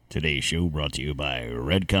Today's show brought to you by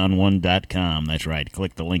redcon1.com. That's right.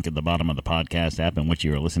 Click the link at the bottom of the podcast app in which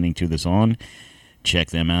you are listening to this on. Check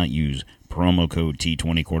them out. Use promo code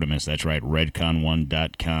T20 Quartermiss. That's right.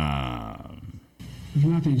 redcon1.com. There's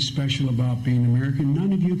nothing special about being American.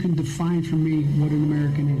 None of you can define for me what an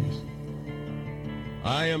American is.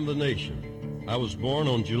 I am the nation. I was born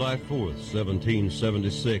on July 4th,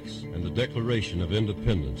 1776, and the Declaration of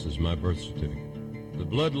Independence is my birth certificate. The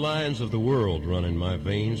bloodlines of the world run in my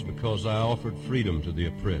veins because I offered freedom to the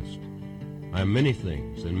oppressed. I am many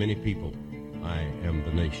things and many people. I am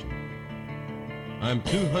the nation. I am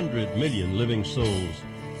 200 million living souls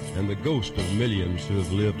and the ghost of millions who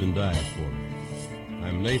have lived and died for me. I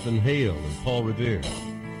am Nathan Hale and Paul Revere.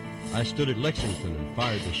 I stood at Lexington and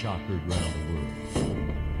fired the shot heard round the world.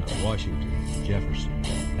 I'm Washington, Jefferson,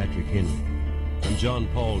 Patrick Henry. I'm John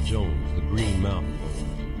Paul Jones, the Green Mountain Boys,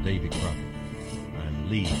 Davy Crockett.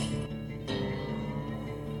 Lee.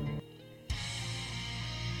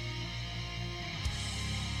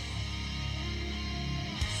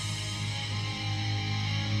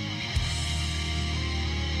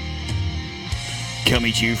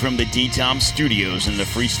 Coming to you from the D-Tom Studios in the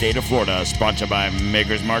free state of Florida, sponsored by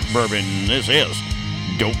Maker's Mark Bourbon, this is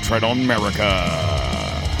Don't Tread on America.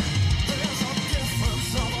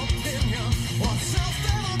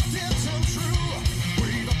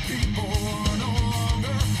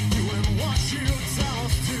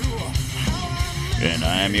 And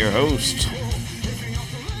I'm your host,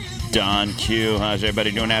 Don Q. How's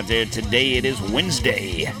everybody doing out there? Today it is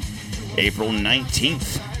Wednesday, April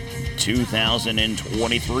 19th,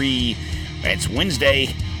 2023. It's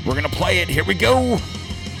Wednesday. We're going to play it. Here we go.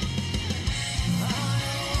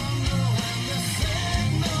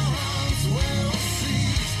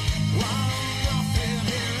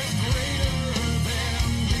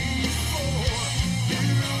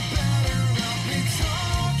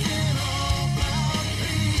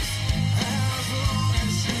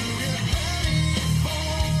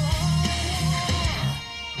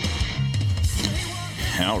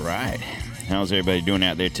 All right. How's everybody doing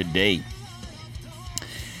out there today?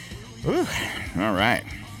 Whew. All right.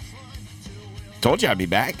 Told you I'd be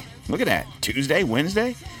back. Look at that. Tuesday,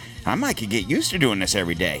 Wednesday. I might could get used to doing this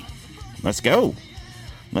every day. Let's go.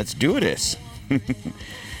 Let's do this.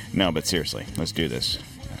 No, but seriously, let's do this.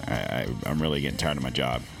 I'm really getting tired of my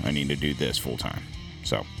job. I need to do this full time.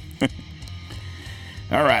 So,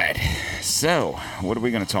 all right. So, what are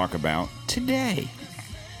we going to talk about today?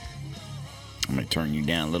 I'm going to turn you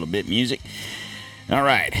down a little bit, music. All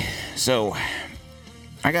right. So,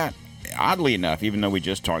 I got, oddly enough, even though we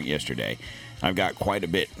just talked yesterday, I've got quite a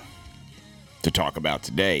bit to talk about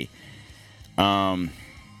today. And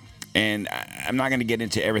I'm not going to get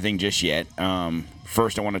into everything just yet.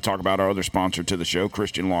 First, I want to talk about our other sponsor to the show,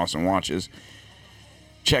 Christian Lawson Watches.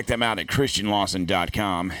 Check them out at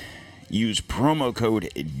christianlawson.com. Use promo code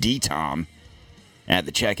DTOM at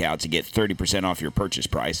the checkout to get 30% off your purchase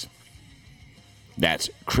price. That's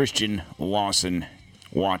Christian Lawson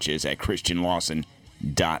Watches at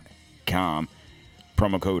christianlawson.com.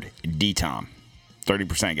 Promo code DTOM.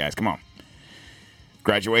 30%, guys. Come on.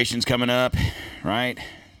 Graduation's coming up, right?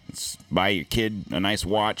 Let's buy your kid a nice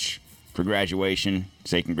watch for graduation.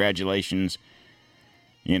 Say congratulations,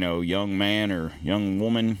 you know, young man or young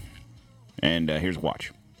woman. And here's a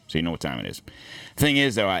watch, so you know what time it is. Thing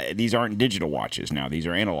is, though, these aren't digital watches now. These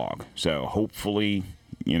are analog. So hopefully,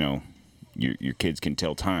 you know, your kids can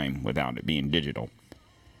tell time without it being digital.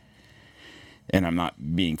 And I'm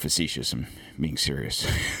not being facetious. I'm being serious.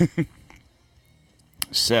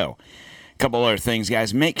 So, a couple other things,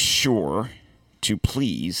 guys. Make sure to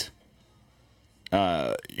please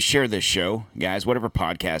share this show, guys. Whatever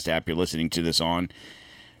podcast app you're listening to this on,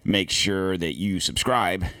 make sure that you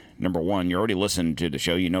subscribe. Number one, you're already listening to the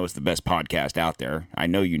show. You know it's the best podcast out there. I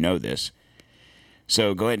know you know this.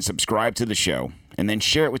 So go ahead and subscribe to the show, and then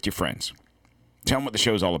share it with your friends. Tell them what the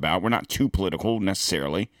show's all about. We're not too political,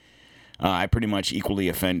 necessarily. I pretty much equally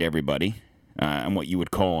offend everybody. I'm what you would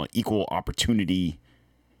call equal opportunity,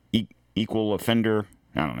 equal offender.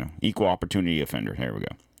 I don't know. Equal opportunity offender. There we go.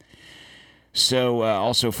 So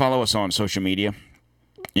also follow us on social media.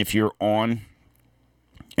 If you're on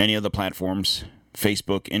any of the platforms,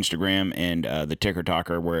 Facebook, Instagram, and the Ticker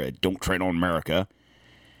Talker, we're at Don't Tread on America.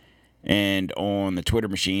 And on the Twitter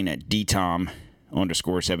machine at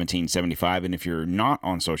DTOM_1775. And if you're not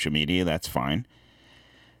on social media, that's fine.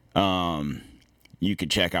 You can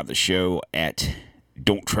check out the show at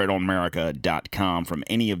don'ttreadonamerica.com. From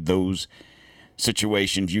any of those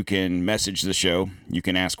situations, you can message the show. You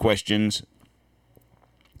can ask questions.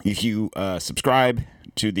 If you subscribe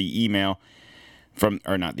to the email,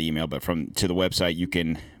 or not the email, but to the website. You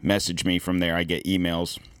can message me from there. I get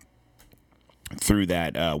emails through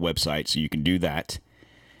that website, so you can do that.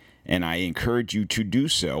 And I encourage you to do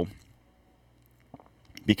so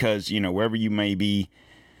because, wherever you may be,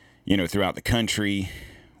 throughout the country,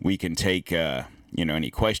 we can take,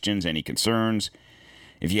 any questions, any concerns.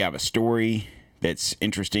 If you have a story that's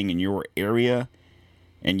interesting in your area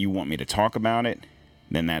and you want me to talk about it,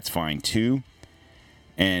 then that's fine too.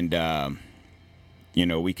 And,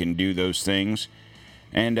 we can do those things.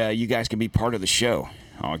 And you guys can be part of the show.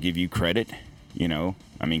 I'll give you credit.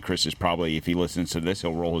 Chris is probably, if he listens to this,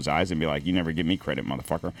 he'll roll his eyes and be like, you never give me credit,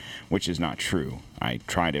 motherfucker, which is not true. I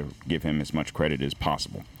try to give him as much credit as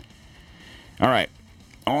possible. All right,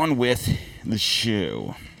 on with the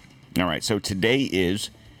show. All right, so today is,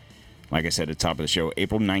 like I said at the top of the show,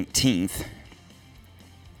 April 19th,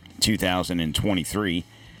 2023,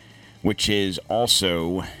 which is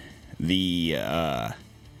also the,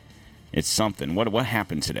 it's something. What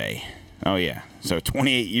happened today? Oh, yeah. So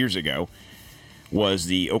 28 years ago was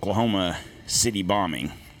the Oklahoma City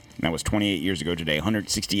bombing. That was 28 years ago today.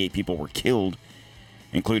 168 people were killed,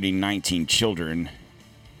 including 19 children.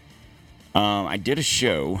 I did a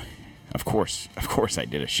show, of course I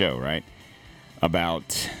did a show, right,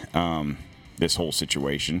 about this whole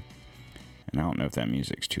situation. And I don't know if that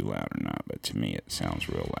music's too loud or not, but to me it sounds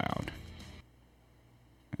real loud.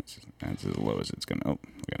 That's as low as it's going to... Oh,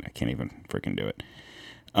 I can't even freaking do it.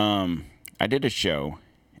 I did a show,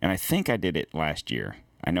 and I think I did it last year.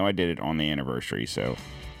 I know I did it on the anniversary, so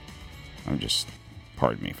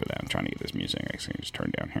pardon me for that. I'm trying to get this music. I can just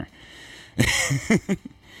turn down here.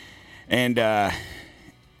 And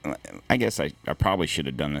I guess I probably should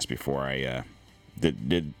have done this before I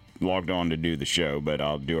did logged on to do the show, but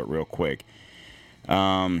I'll do it real quick.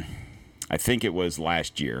 I think it was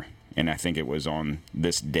last year, and I think it was on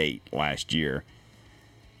this date last year.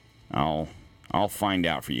 I'll find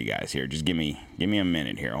out for you guys here. Just give me a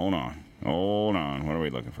minute here. Hold on. What are we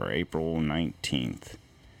looking for? April 19th.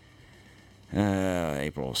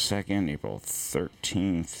 April 2nd, April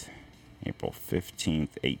 13th, April 15th,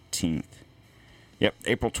 18th. Yep,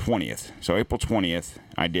 April 20th. So April 20th,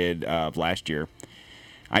 I did last year.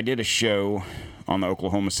 I did a show on the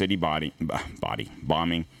Oklahoma City bombing.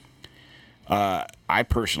 I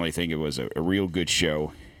personally think it was a real good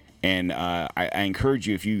show. And I encourage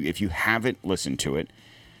you, if you haven't listened to it,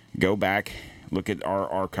 go back, look at our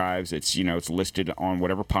archives. It's listed on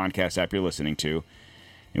whatever podcast app you're listening to.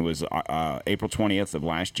 It was April 20th of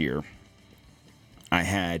last year. I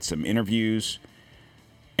had some interviews,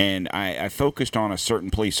 and I focused on a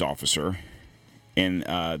certain police officer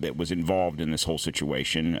that was involved in this whole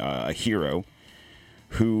situation, a hero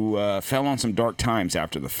who fell on some dark times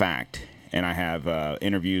after the fact. And I have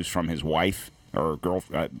interviews from his wife. Or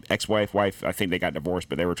ex-wife, wife. I think they got divorced,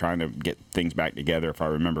 but they were trying to get things back together, if I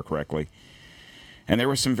remember correctly. And there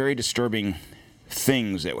were some very disturbing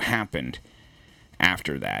things that happened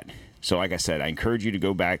after that. So, like I said, I encourage you to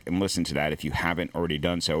go back and listen to that if you haven't already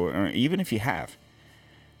done so, or even if you have.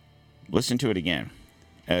 Listen to it again.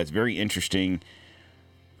 It's very interesting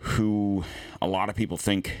who a lot of people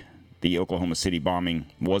think the Oklahoma City bombing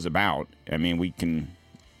was about. I mean, we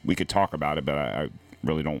could talk about it, but I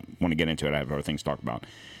really don't want to get into it. I have other things to talk about.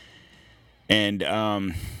 And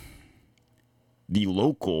the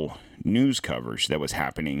local news coverage that was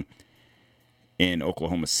happening in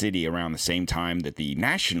Oklahoma City around the same time that the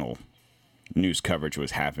national news coverage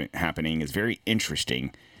was happening is very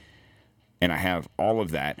interesting. And I have all of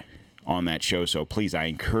that on that show. So please, I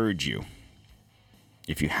encourage you,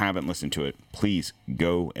 if you haven't listened to it, please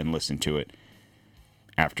go and listen to it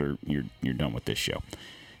after you're done with this show.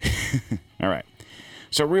 All right.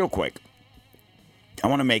 So real quick, I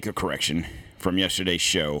want to make a correction from yesterday's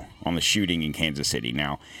show on the shooting in Kansas City.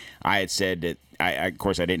 Now, I had said that, of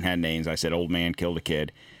course, I didn't have names. I said old man killed a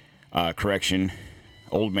kid. Correction,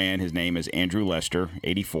 old man, his name is Andrew Lester,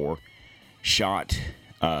 84, shot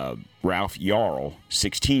Ralph Yarl,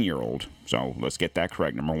 16-year-old. So let's get that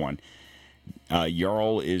correct, number one.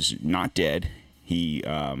 Yarl is not dead. He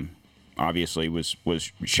obviously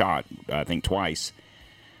was shot, I think, twice.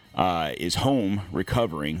 Is home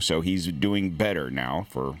recovering, so he's doing better now.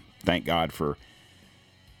 Thank God for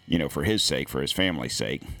his sake, for his family's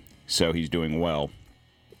sake. So he's doing well.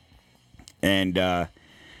 And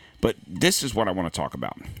but this is what I want to talk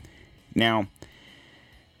about now.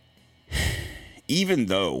 Even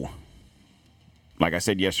though, like I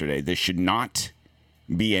said yesterday, this should not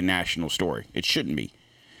be a national story. It shouldn't be.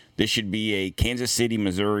 This should be a Kansas City,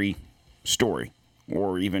 Missouri story,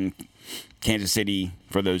 or even Kansas City.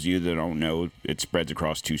 For those of you that don't know, it spreads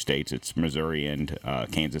across two states. It's Missouri and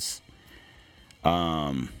Kansas.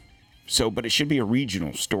 But it should be a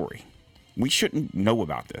regional story. We shouldn't know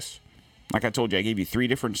about this. Like I told you, I gave you 3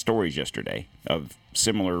 different stories yesterday of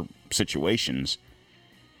similar situations.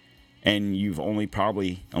 And you've only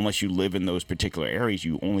probably, unless you live in those particular areas,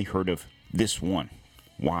 you only heard of this one.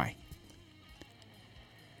 Why?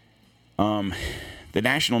 The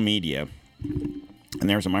national media, and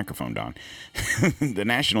there's a microphone, Don. The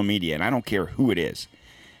national media, and I don't care who it is.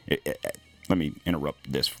 Let me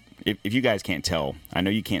interrupt this. If you guys can't tell, I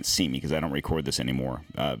know you can't see me because I don't record this anymore,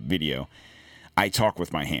 video. I talk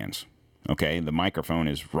with my hands, okay? The microphone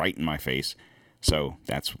is right in my face, so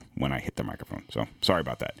that's when I hit the microphone. So sorry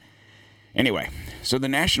about that. Anyway, so the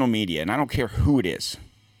national media, and I don't care who it is,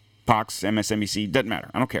 Fox, MSNBC, doesn't matter.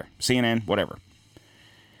 I don't care. CNN, whatever.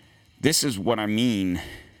 This is what I mean.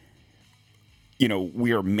 You know,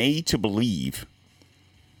 we are made to believe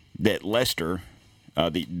that Lester,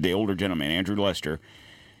 the older gentleman, Andrew Lester,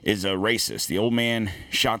 is a racist. The old man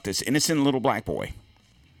shot this innocent little black boy.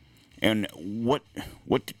 And what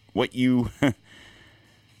you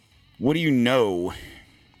what do you know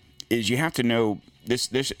is you have to know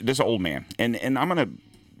this old man, and I'm going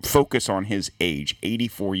to focus on his age,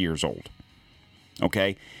 84 years old.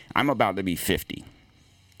 Okay? I'm about to be 50.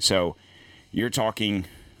 So you're talking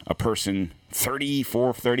a person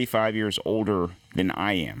 34, 35 years older than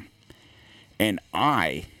I am. And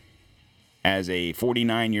I, as a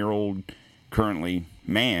 49-year-old currently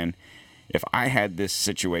man, if I had this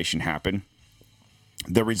situation happen,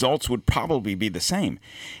 the results would probably be the same.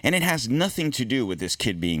 And it has nothing to do with this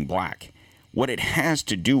kid being black. What it has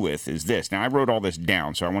to do with is this. Now, I wrote all this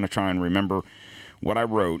down, so I want to try and remember what I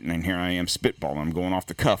wrote. And then here I am spitballing. I'm going off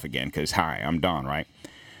the cuff again because, hi, I'm Don, right?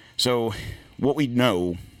 So what we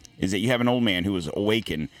know is that you have an old man who was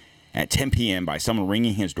awakened at 10 p.m. by someone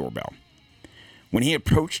ringing his doorbell. When he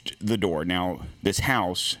approached the door, now this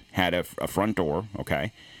house had a front door,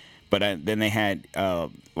 okay? But then they had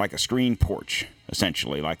like a screen porch,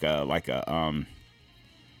 essentially, like a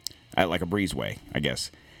breezeway, I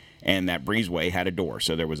guess. And that breezeway had a door,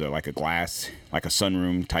 so there was like a glass, like a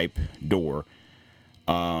sunroom type door.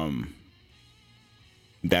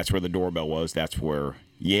 That's where the doorbell was. That's where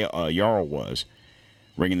Jarl was,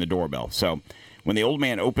 ringing the doorbell. So when the old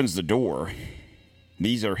man opens the door,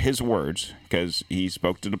 these are his words, because he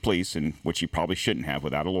spoke to the police, and which he probably shouldn't have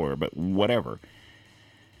without a lawyer, but whatever.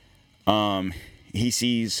 He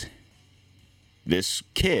sees this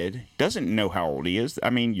kid, doesn't know how old he is. I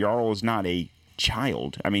mean, Jarl is not a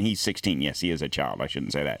child. I mean, he's 16. Yes, he is a child. I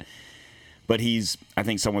shouldn't say that. But I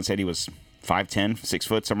think someone said he was 5'10", 6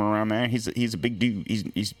 foot, somewhere around there. He's a big dude.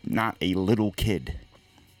 He's not a little kid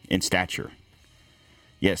in stature.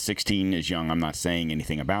 Yes, 16 is young. I'm not saying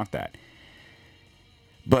anything about that.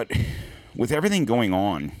 But with everything going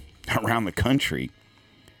on around the country,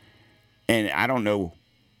 and I don't know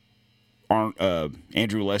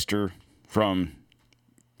Andrew Lester from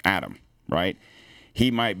Adam, right?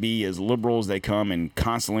 He might be as liberal as they come and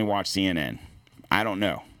constantly watch CNN. I don't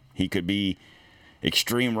know. He could be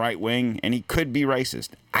extreme right-wing, and he could be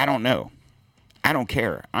racist. I don't know. I don't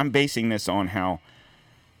care. I'm basing this on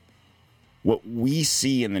what we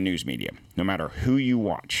see in the news media, no matter who you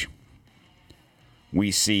watch.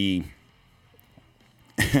 We see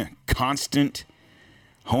constant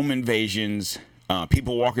home invasions,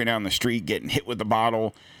 people walking down the street getting hit with a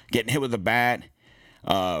bottle, getting hit with a bat,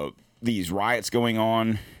 these riots going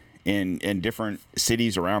on in different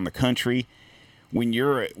cities around the country. When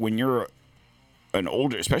you're an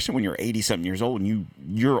older, especially when you're 80-something years old, and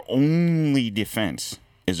your only defense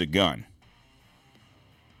is a gun.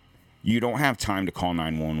 You don't have time to call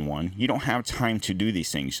 911. You don't have time to do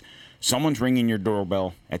these things. Someone's ringing your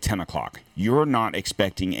doorbell at 10 o'clock. You're not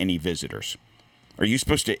expecting any visitors. Are you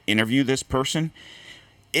supposed to interview this person?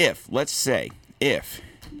 Let's say,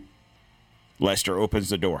 Lester opens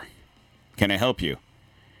the door, can I help you?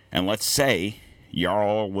 And let's say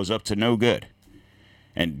Jarl was up to no good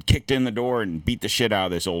and kicked in the door and beat the shit out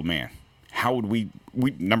of this old man. How would we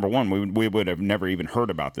number one, we would have never even heard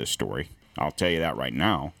about this story. I'll tell you that right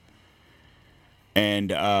now. And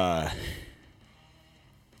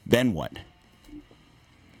then what?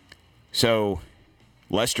 So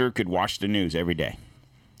Lester could watch the news every day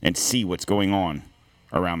and see what's going on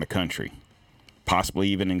around the country, possibly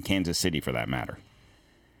even in Kansas City for that matter.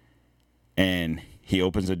 And he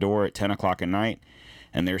opens the door at 10 o'clock at night,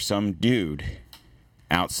 and there's some dude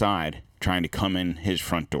outside trying to come in his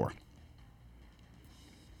front door.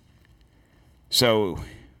 So,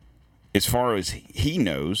 as far as he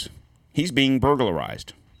knows, he's being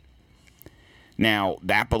burglarized. Now,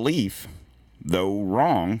 that belief, though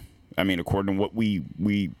wrong, I mean, according to what we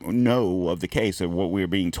know of the case, of what we're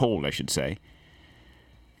being told, I should say,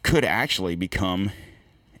 could actually become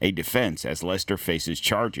a defense as Lester faces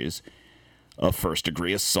charges of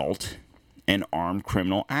first-degree assault and armed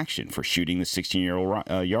criminal action for shooting the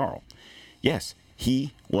 16-year-old Jarl. Yes,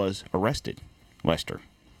 he was arrested, Lester.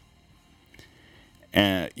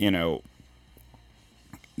 The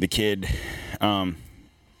kid, and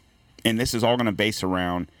this is all going to base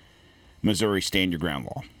around Missouri Stand Your Ground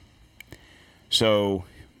law. So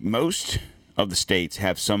most of the states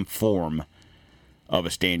have some form of a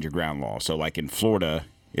Stand Your Ground law. So like in Florida,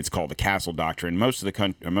 it's called the Castle Doctrine. Most of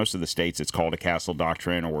the states, it's called a Castle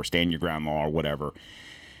Doctrine or Stand Your Ground law or whatever.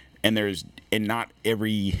 And not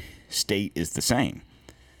every state is the same.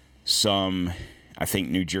 Some, I think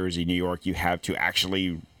New Jersey, New York, you have to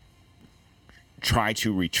actually try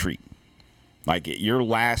to retreat. Like your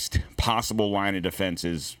last possible line of defense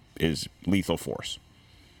is lethal force.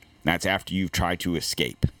 That's after you've tried to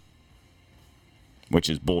escape, which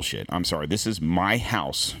is bullshit. I'm sorry. This is my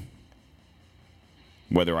house.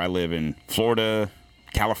 Whether I live in Florida,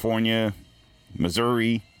 California,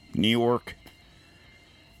 Missouri, New York,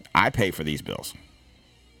 I pay for these bills.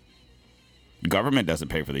 Government doesn't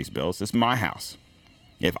pay for these bills. It's my house.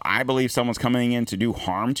 If I believe someone's coming in to do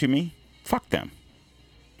harm to me, fuck them.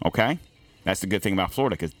 Okay? That's the good thing about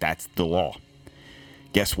Florida, because that's the law.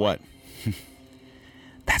 Guess what?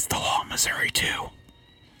 That's the law in Missouri, too.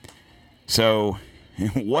 So,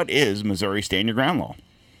 what is Missouri Stand Your Ground law?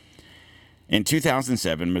 In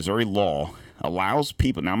 2007, Missouri law allows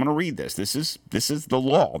people... Now, I'm going to read this. This is the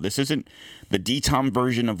law. This isn't the DTOM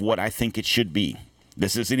version of what I think it should be.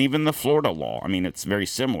 This isn't even the Florida law. I mean, it's very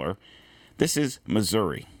similar. This is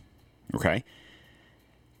Missouri. Okay?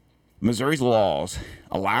 Missouri's laws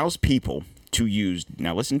allows people to use...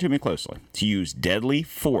 Now, listen to me closely. To use deadly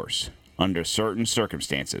force under certain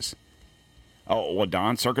circumstances. Oh, well,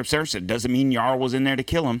 Don, circumstances, it doesn't mean Jarl was in there to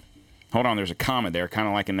kill him. Hold on, there's a comma there, kind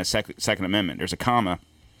of like in the Second Amendment. There's a comma,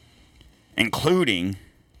 including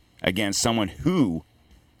against someone who,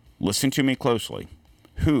 listen to me closely,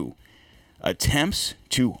 who attempts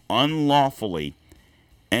to unlawfully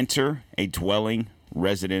enter a dwelling,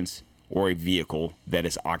 residence, or a vehicle that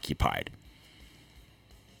is occupied.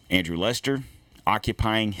 Andrew Lester,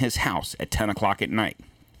 occupying his house at 10 o'clock at night.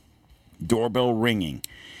 Doorbell ringing.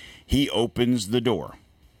 He opens the door,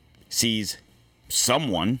 sees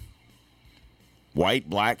someone, white,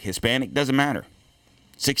 black, Hispanic, doesn't matter.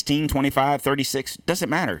 16, 25, 36, doesn't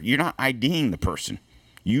matter. You're not IDing the person.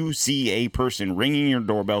 You see a person ringing your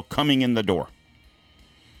doorbell, coming in the door.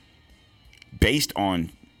 Based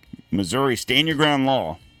on Missouri Stand Your Ground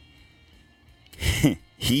law,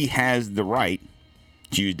 he has the right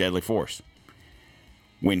to use deadly force.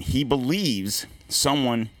 When he believes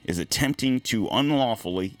someone is attempting to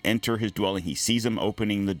unlawfully enter his dwelling, he sees him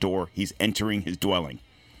opening the door, he's entering his dwelling.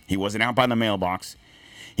 He wasn't out by the mailbox.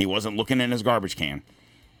 He wasn't looking in his garbage can.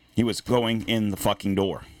 He was going in the fucking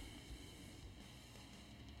door.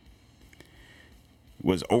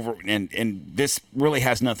 Was over, and this really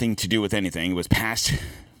has nothing to do with anything. It was passed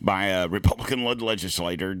by a Republican-led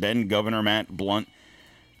legislator, then Governor Matt Blunt,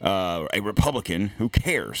 a Republican. Who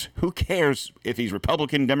cares? Who cares if he's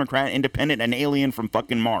Republican, Democrat, Independent, an alien from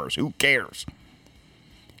fucking Mars? Who cares?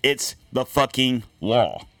 It's the fucking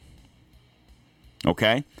law.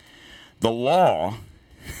 Okay? The law,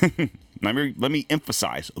 let me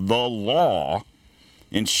emphasize, the law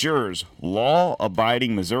ensures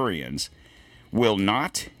law-abiding Missourians will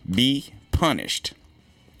not be punished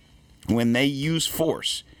when they use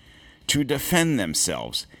force to defend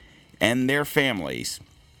themselves and their families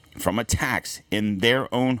from attacks in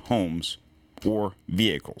their own homes or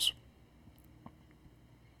vehicles.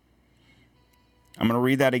 I'm going to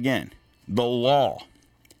read that again. The law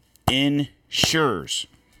ensures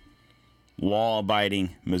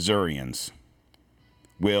law-abiding Missourians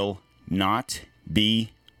will not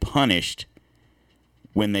be punished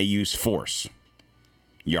when they use force.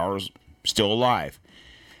 Jarl's still alive.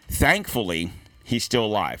 Thankfully, he's still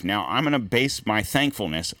alive. Now, I'm going to base my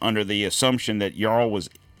thankfulness under the assumption that Jarl was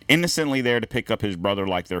innocently there to pick up his brother,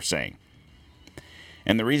 like they're saying.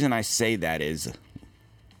 And the reason I say that is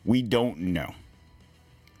we don't know.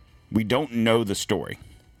 We don't know the story.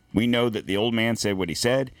 We know that the old man said what he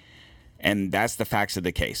said, and that's the facts of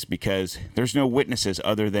the case, because there's no witnesses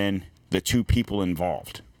other than the two people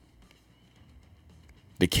involved.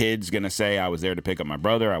 The kid's going to say, I was there to pick up my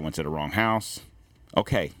brother, I went to the wrong house.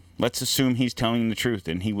 Okay, let's assume he's telling the truth,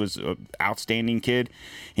 and he was an outstanding kid.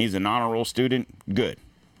 He's an honor roll student. Good.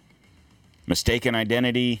 Mistaken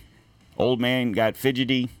identity, old man got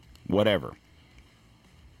fidgety, whatever.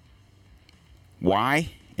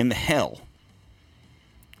 Why in the hell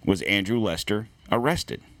was Andrew Lester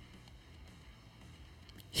arrested?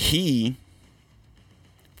 He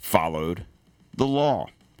followed the law.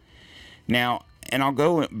 Now, and I'll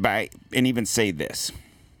go back and even say this.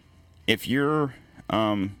 If you're,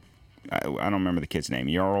 I don't remember the kid's name.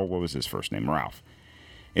 Jarl, what was his first name? Ralph.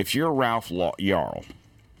 If you're Ralph Jarl,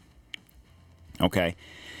 okay,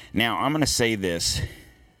 now I'm going to say this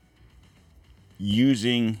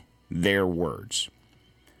using their words.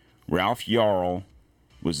 Ralph Jarl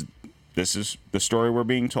was, this is the story we're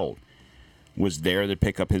being told, was there to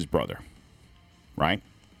pick up his brother, right?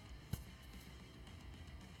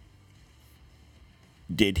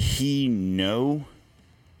 Did he know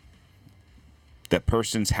the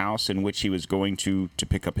person's house in which he was going to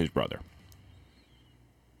pick up his brother?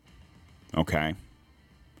 Okay.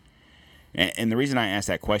 And the reason I ask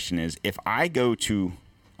that question is, if I go to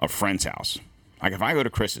a friend's house, like if I go to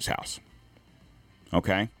Chris's house,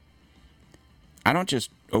 okay, I don't just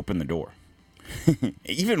open the door.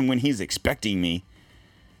 Even when he's expecting me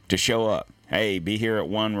to show up. Hey, be here at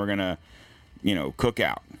 1. We're going to, cook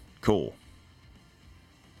out. Cool.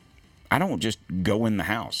 I don't just go in the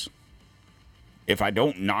house. If I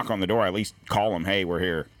don't knock on the door, I at least call him, hey, we're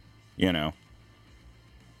here,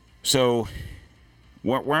 So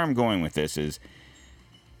where I'm going with this is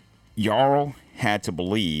Jarl had to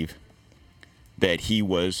believe that he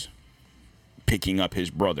was picking up his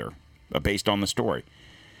brother based on the story.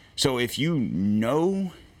 So if you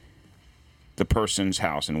know the person's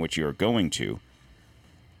house in which you're going to,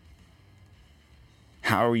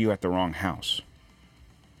 how are you at the wrong house?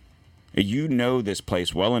 You know this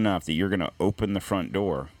place well enough that you're going to open the front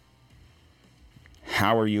door.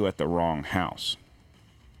 How are you at the wrong house?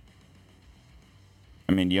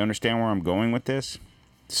 I mean, do you understand where I'm going with this?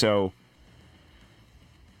 So,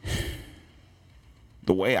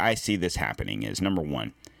 the way I see this happening is, number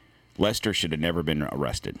one, Lester should have never been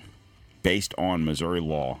arrested. Based on Missouri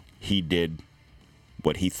law, he did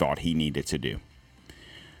what he thought he needed to do.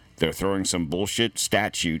 They're throwing some bullshit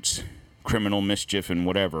statutes, criminal mischief and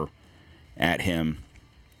whatever, at him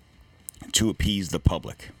to appease the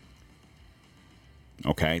public.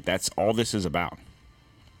 Okay? That's all this is about.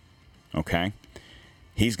 Okay?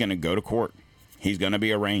 He's going to go to court. He's going to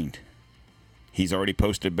be arraigned. He's already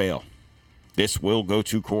posted bail. This will go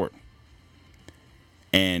to court.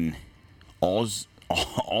 And all's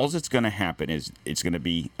that's going to happen is it's going to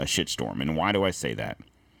be a shitstorm. And why do I say that?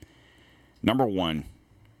 Number one,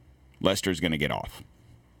 Lester's going to get off.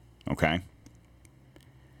 Okay?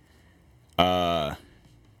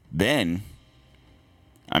 Then,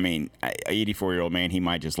 I mean, an 84-year-old man, he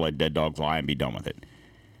might just let dead dogs lie and be done with it.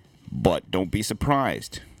 But don't be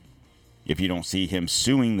surprised if you don't see him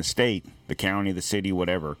suing the state, the county, the city,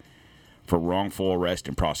 whatever, for wrongful arrest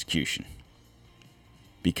and prosecution.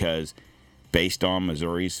 Because based on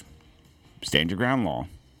Missouri's stand your ground law,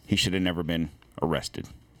 he should have never been arrested.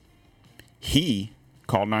 He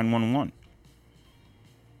called 911.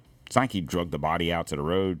 It's like he drugged the body out to the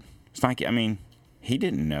road. It's like, I mean, he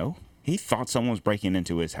didn't know. He thought someone was breaking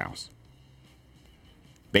into his house.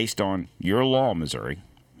 Based on your law, Missouri,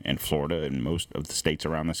 and Florida, and most of the states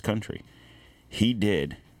around this country, he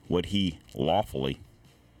did what he lawfully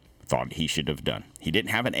thought he should have done. He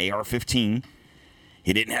didn't have an AR-15.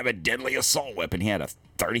 He didn't have a deadly assault weapon. He had a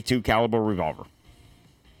 .32 caliber revolver.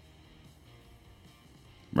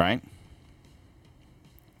 Right?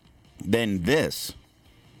 Then this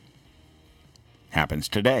happens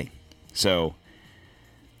today. So,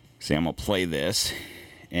 I'm going to play this,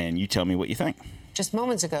 and you tell me what you think. Just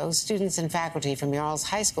moments ago, students and faculty from Jarl's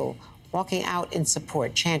High School walking out in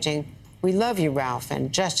support, chanting, "We love you, Ralph,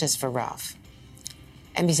 and justice for Ralph."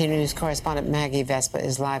 NBC News correspondent Maggie Vespa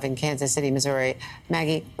is live in Kansas City, Missouri.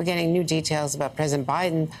 Maggie, we're getting new details about President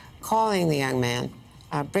Biden calling the young man.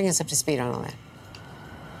 Bring us up to speed on all that.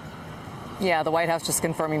 Yeah, the White House just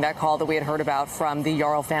confirming that call that we had heard about from the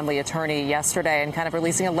Jarl family attorney yesterday, and kind of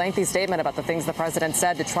releasing a lengthy statement about the things the president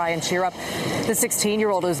said to try and cheer up the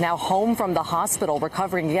 16-year-old who's now home from the hospital,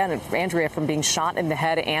 recovering again, Andrea, from being shot in the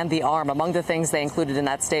head and the arm. Among the things they included in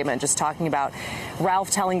that statement, just talking about Ralph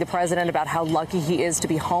telling the president about how lucky he is to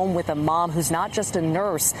be home with a mom who's not just a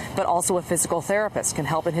nurse, but also a physical therapist, can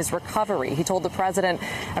help in his recovery. He told the president,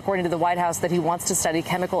 according to the White House, that he wants to study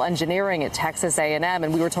chemical engineering at Texas A&M,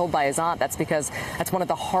 and we were told by his aunt that's because that's one of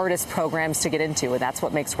the hardest programs to get into, and that's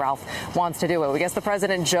what makes Ralph wants to do it. I guess the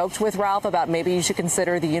president joked with Ralph about maybe you should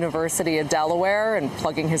consider the University of Delaware and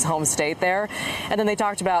plugging his home state there. And then they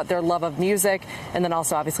talked about their love of music, and then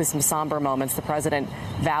also obviously some somber moments. The president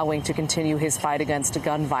vowing to continue his fight against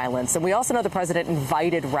gun violence. And we also know the president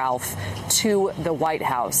invited Ralph to the White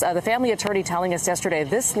House. The family attorney telling us yesterday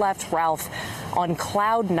this left Ralph on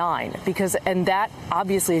cloud nine and that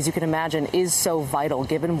obviously, as you can imagine, is so vital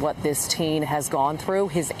given what this teen has gone through.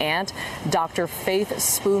 His aunt, Dr. Faith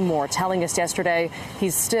Spoonmore, telling us yesterday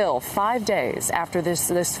he's still 5 days after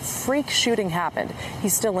this freak shooting happened.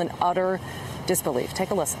 He's still in utter disbelief.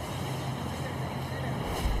 Take a listen.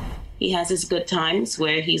 He has his good times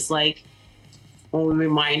where he's like, when we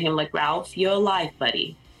remind him, like, Ralph, you're alive,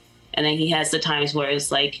 buddy. And then he has the times where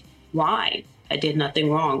it's like, why? I did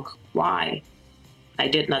nothing wrong. Why? I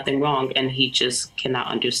did nothing wrong. And he just cannot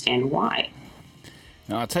understand why.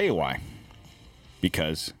 Now, I'll tell you why.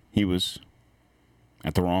 Because he was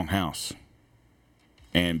at the wrong house.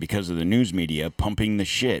 And because of the news media pumping the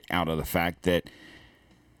shit out of the fact that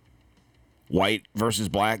white versus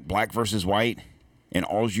black, black versus white, and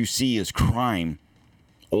all you see is crime,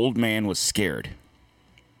 old man was scared.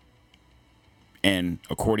 And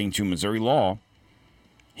according to Missouri law,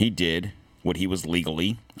 he did what he was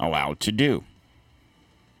legally allowed to do.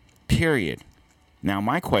 Period. Now,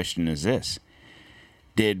 my question is this.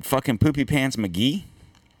 Did fucking Poopy Pants McGee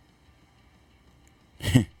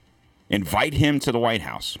invite him to the White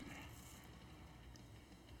House?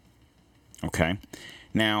 Okay.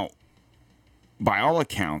 Now, by all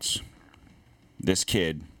accounts, this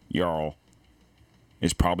kid, Jarl,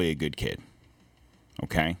 is probably a good kid.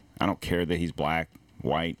 Okay? I don't care that he's black,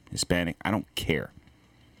 white, Hispanic. I don't care.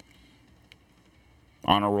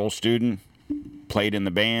 Honor roll student, played in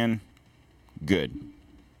the band, good.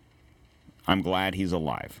 I'm glad he's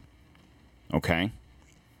alive. Okay?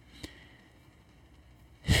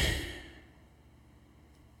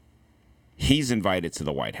 He's invited to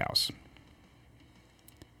the White House.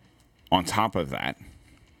 On top of that,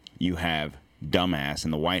 you have dumbass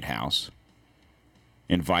in the White House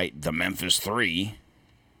invite the Memphis 3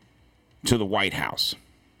 to the White House.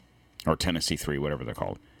 Or Tennessee 3, whatever they're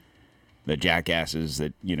called. The jackasses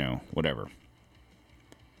that, whatever.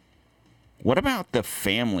 What about the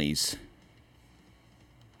families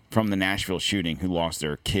from the Nashville shooting who lost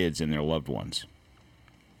their kids and their loved ones?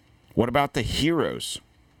 What about the heroes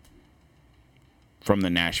from the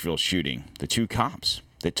Nashville shooting? The 2 cops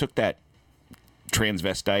that took that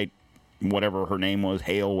transvestite, whatever her name was,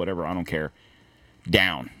 Hale, whatever, I don't care,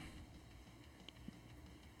 down.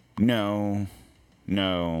 No.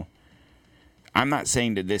 I'm not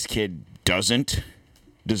saying that this kid doesn't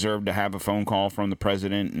deserve to have a phone call from the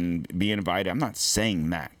president and be invited. I'm not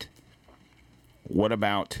saying that. What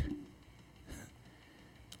about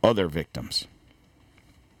other victims?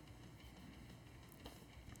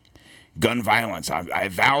 Gun violence. I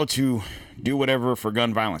vow to do whatever for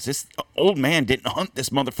gun violence. This old man didn't hunt this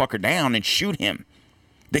motherfucker down and shoot him.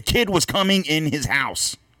 The kid was coming in his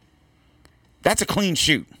house. That's a clean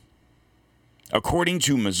shoot. According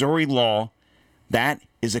to Missouri law, that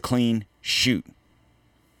is a clean shoot.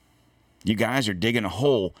 You guys are digging a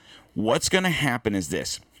hole. What's going to happen is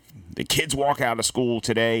this. The kids walk out of school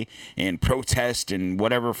today and protest and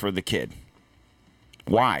whatever for the kid.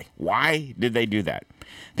 Why? Why did they do that?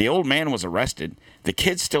 The old man was arrested. The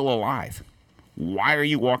kid's still alive. Why are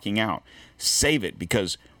you walking out? Save it,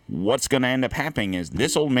 because what's going to end up happening is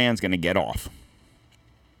this old man's going to get off.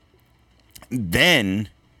 Then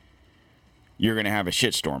you're going to have a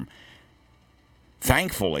shitstorm.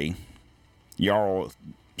 Thankfully, Jarl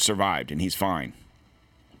survived and he's fine.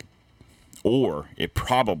 Or it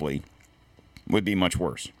probably would be much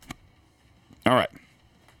worse. All right.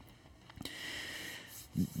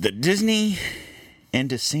 The Disney and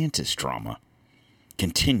DeSantis drama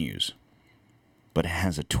continues, but it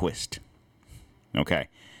has a twist. Okay.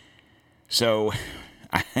 So,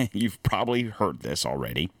 you've probably heard this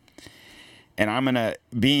already. And I'm going to,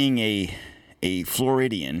 being a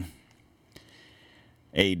Floridian,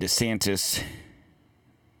 a DeSantis,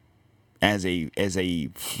 as a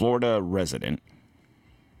Florida resident,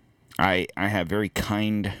 I have very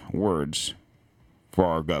kind words for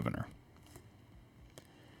our governor.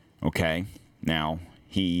 Okay? Now,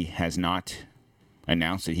 he has not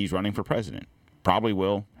announced that he's running for president. Probably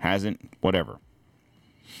will, hasn't, whatever.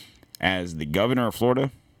 As the governor of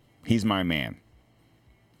Florida, he's my man.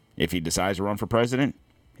 If he decides to run for president,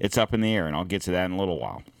 it's up in the air, and I'll get to that in a little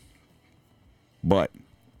while. But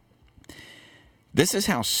this is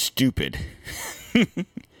how stupid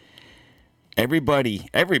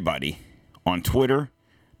everybody on Twitter,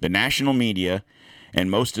 the national media,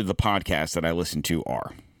 and most of the podcasts that I listen to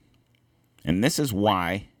are. And this is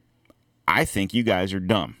why I think you guys are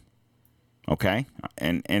dumb. Okay?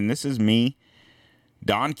 And this is me,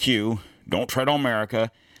 Don Q, Don't Tread on America,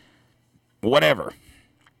 whatever.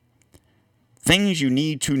 things you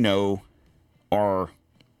need to know are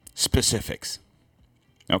specifics.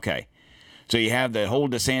 Okay. So you have the whole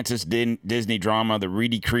DeSantis Disney drama, the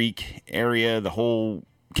Reedy Creek area, the whole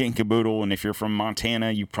kit and caboodle. And if you're from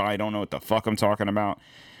Montana, you probably don't know what the fuck I'm talking about.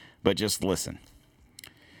 But just listen.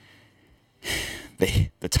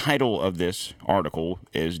 The title of this article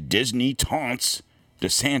is Disney Taunts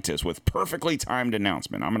DeSantis with Perfectly Timed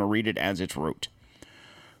Announcement. I'm going to read it as it's wrote.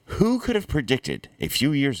 Who could have predicted a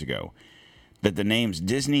few years ago that the names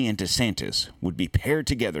Disney and DeSantis would be paired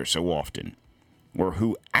together so often, or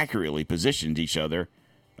who accurately positioned each other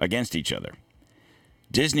against each other?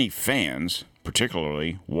 Disney fans,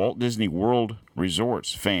 particularly Walt Disney World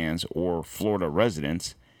Resorts fans or Florida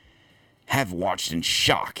residents, have watched in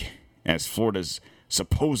shock as Florida's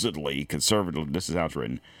supposedly conservative, this is how it's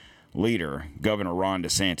written, leader, Governor Ron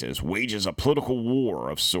DeSantis, wages a political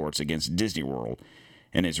war of sorts against Disney World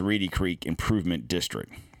and its Reedy Creek Improvement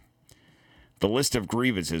District. The list of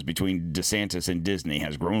grievances between DeSantis and Disney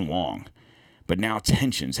has grown long, but now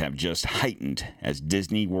tensions have just heightened as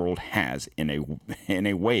Disney World has, in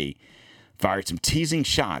a way, fired some teasing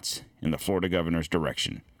shots in the Florida governor's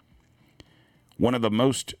direction. One of the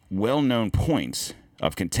most well-known points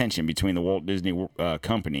of contention between the Walt Disney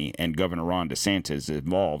Company and Governor Ron DeSantis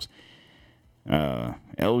involves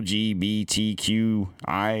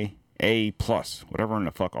LGBTQIA+, whatever in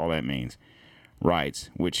the fuck all that means, rights,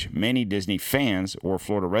 which many Disney fans or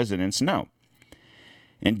Florida residents know.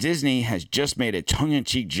 And Disney has just made a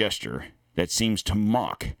tongue-in-cheek gesture that seems to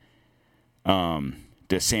mock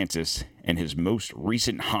DeSantis and his most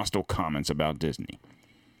recent hostile comments about Disney.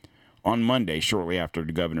 On Monday, shortly after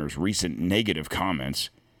the governor's recent negative comments,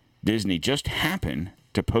 Disney just happened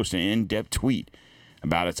to post an in-depth tweet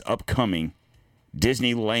about its upcoming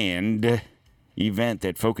Disneyland event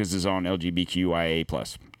that focuses on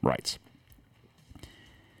LGBTQIA+ rights.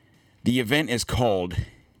 The event is called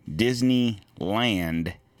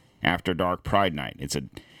Disneyland After Dark Pride Night.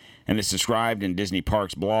 And it's described in Disney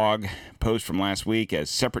Parks blog post from last week as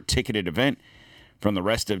separate ticketed event from the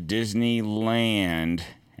rest of Disneyland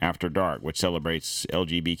After Dark, which celebrates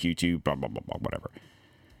LGBTQ, blah, blah, blah, blah, whatever.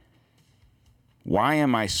 Why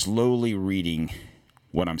am I slowly reading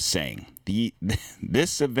what I'm saying?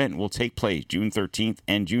 This event will take place June 13th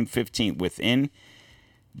and June 15th within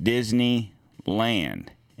Disneyland,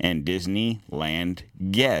 and Disneyland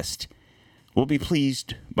guests will be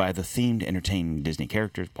pleased by the themed, entertaining Disney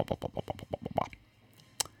characters, blah, blah, blah, blah, blah, blah, blah, blah.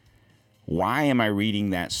 Why am I reading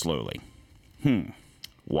that slowly?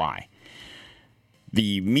 Why?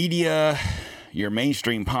 The media, your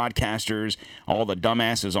mainstream podcasters, all the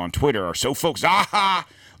dumbasses on Twitter are so focused. Aha!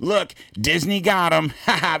 Look, Disney got them.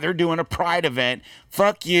 Haha, they're doing a Pride event.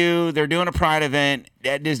 Fuck you. They're doing a Pride event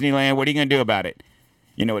at Disneyland. What are you going to do about it?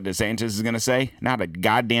 You know what DeSantis is going to say? Not a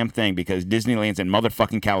goddamn thing, because Disneyland's in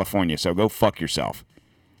motherfucking California, so go fuck yourself.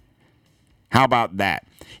 How about that?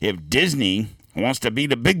 If Disney wants to be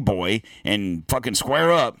the big boy and fucking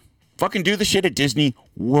square up, fucking do the shit at Disney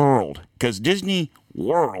World. Because Disney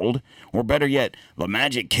World, or better yet, the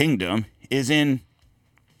Magic Kingdom, is in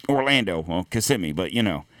Orlando. Well, Kissimmee, but you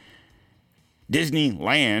know.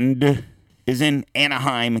 Disneyland is in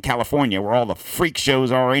Anaheim, California, where all the freak shows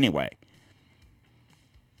are anyway.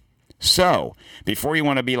 So, before you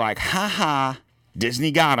want to be like, ha, Disney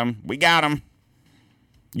got him, we got him.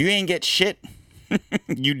 You ain't get shit.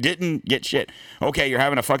 You didn't get shit. Okay, you're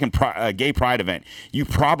having a fucking gay pride event. You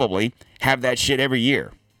probably have that shit every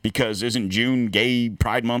year, because isn't June gay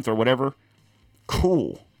pride month or whatever?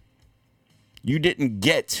 Cool. You didn't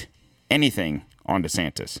get anything on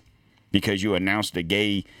DeSantis because you announced a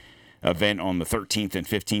gay event on the 13th and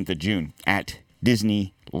 15th of June at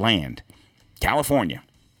Disneyland, California.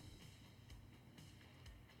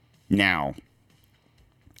 Now,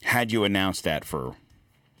 had you announced that for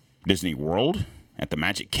Disney World at the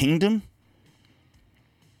Magic Kingdom,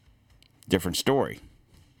 different story.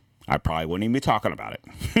 I probably wouldn't even be talking about it.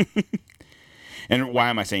 And why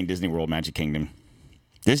am I saying Disney World, Magic Kingdom?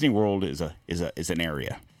 Disney World is an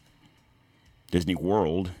area. Disney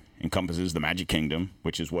World encompasses the Magic Kingdom,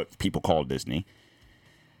 which is what people call Disney,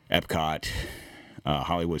 Epcot,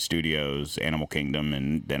 Hollywood Studios, Animal Kingdom,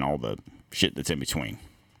 and then all the shit that's in between.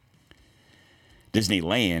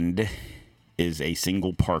 Disneyland is a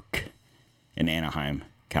single park in Anaheim,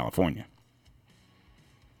 California,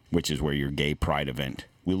 which is where your gay pride event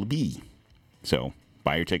will be. So,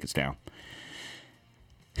 buy your tickets now.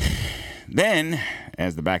 Then,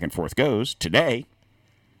 as the back and forth goes, today,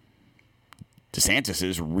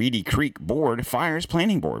 DeSantis' Reedy Creek board fires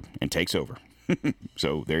planning board and takes over.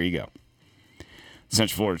 So, there you go.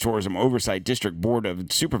 Central Florida Tourism Oversight District Board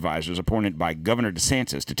of Supervisors appointed by Governor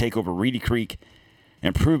DeSantis to take over Reedy Creek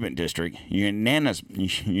Improvement District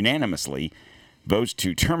unanimously votes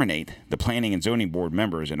to terminate the Planning and Zoning Board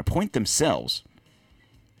members and appoint themselves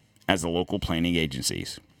as the local planning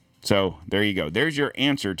agencies. So there you go. There's your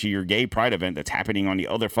answer to your gay pride event that's happening on the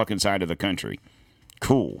other fucking side of the country.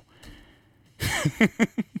 Cool.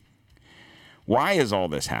 Why is all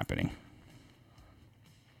this happening?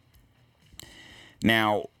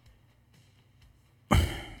 Now,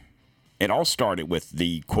 it all started with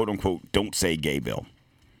the quote-unquote Don't Say Gay bill,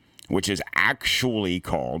 which is actually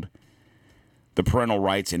called the Parental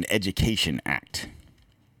Rights and Education Act,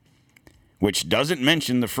 which doesn't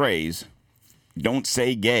mention the phrase "don't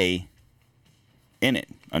say gay" in it.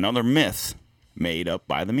 Another myth made up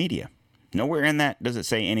by the media. Nowhere in that does it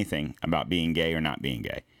say anything about being gay or not being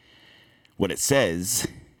gay. What it says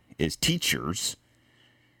is teachers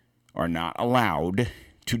are not allowed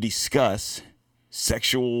to discuss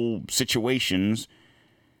sexual situations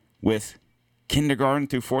with kindergarten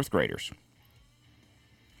through fourth graders.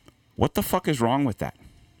 What the fuck is wrong with that?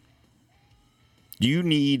 Do you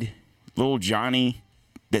need little Johnny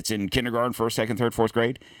that's in kindergarten, first, second, third, fourth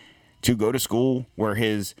grade to go to school where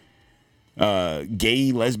his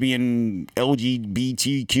gay, lesbian,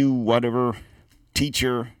 LGBTQ, whatever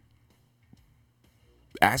teacher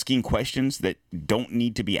asking questions that don't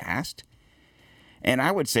need to be asked? And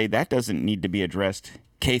I would say that doesn't need to be addressed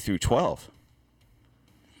K through 12.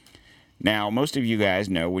 Now, most of you guys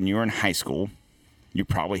know when you were in high school, you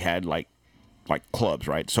probably had like clubs,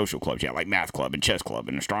 right? Social clubs. Yeah, like math club and chess club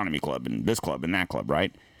and astronomy club and this club and that club,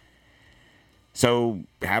 right? So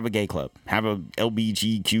have a gay club. Have a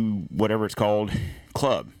LBGQ, whatever it's called,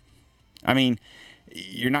 club. I mean,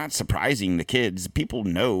 you're not surprising the kids. People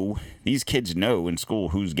know, these kids know in school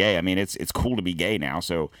who's gay. I mean, it's cool to be gay now,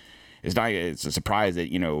 so it's a surprise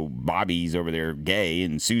that, you know, Bobby's over there gay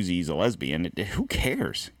and Susie's a lesbian. Who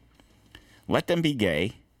cares? Let them be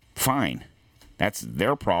gay. Fine. That's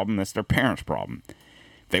their problem. That's their parents' problem.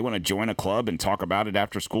 If they want to join a club and talk about it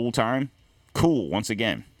after school time, cool, once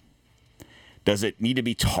again. Does it need to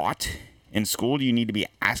be taught in school? Do you need to be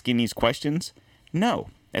asking these questions? No.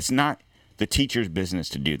 It's not the teacher's business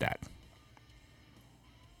to do that.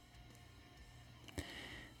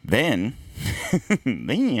 Then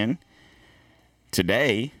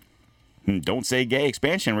today, Don't Say Gay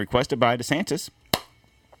expansion requested by DeSantis,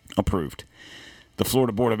 approved. The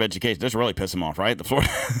Florida Board of Education, this really pissed them off, right?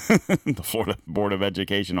 The Florida Board of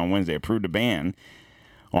Education on Wednesday approved a ban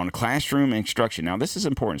on classroom instruction. Now, this is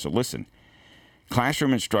important, so listen.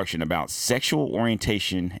 Classroom instruction about sexual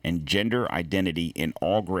orientation and gender identity in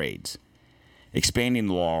all grades. Expanding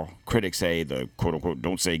the law, critics say the quote-unquote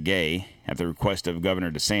Don't Say Gay at the request of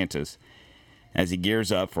Governor DeSantis as he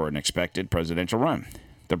gears up for an expected presidential run.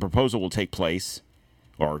 The proposal will take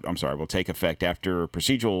effect after a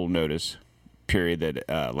procedural notice period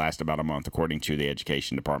that lasts about a month, according to the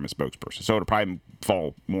Education Department spokesperson. So it'll probably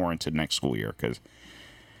fall more into next school year because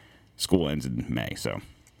school ends in May. So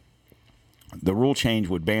the rule change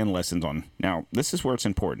would ban lessons on, now this is where it's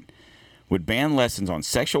important, would ban lessons on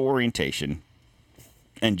sexual orientation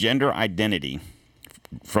and gender identity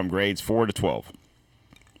from grades 4 to 12.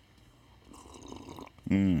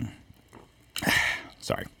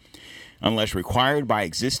 Sorry. Unless required by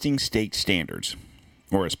existing state standards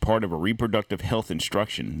or as part of a reproductive health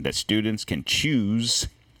instruction that students can choose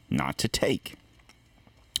not to take.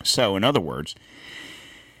 So, in other words,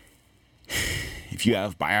 if you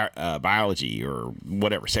have biology or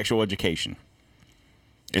whatever, sexual education,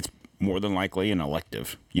 it's more than likely an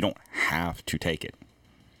elective. You don't have to take it.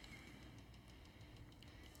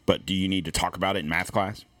 But do you need to talk about it in math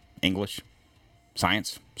class, English,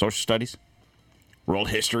 science, social studies, world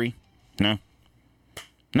history? No.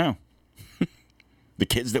 The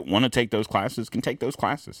kids that want to take those classes can take those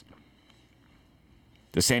classes.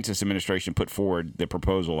 The DeSantis administration put forward the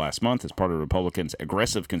proposal last month as part of Republicans'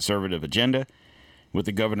 aggressive conservative agenda, with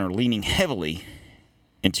the governor leaning heavily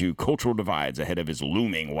into cultural divides ahead of his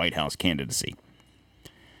looming White House candidacy.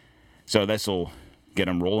 So this will get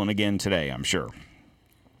him rolling again today, I'm sure.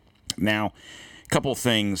 Now, a couple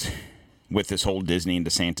things with this whole Disney and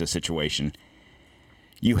DeSantis situation.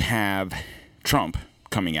 You have Trump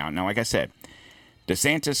coming out. Now, like I said,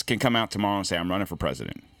 DeSantis can come out tomorrow and say, I'm running for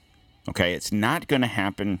president. Okay, it's not going to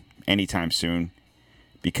happen anytime soon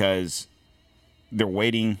because they're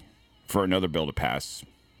waiting for another bill to pass,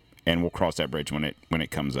 and we'll cross that bridge when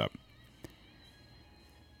it comes up.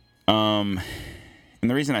 And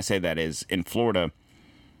the reason I say that is in Florida,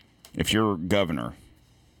 if you're governor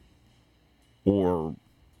or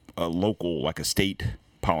a local, like a state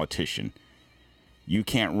politician, you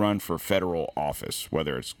can't run for federal office,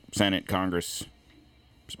 whether it's Senate, Congress,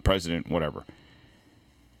 president, whatever,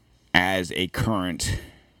 as a current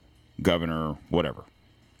governor, whatever.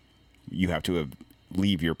 You have to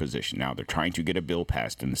leave your position. Now, they're trying to get a bill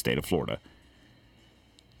passed in the state of Florida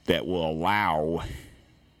that will allow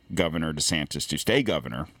Governor DeSantis to stay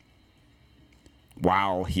governor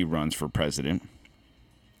while he runs for president.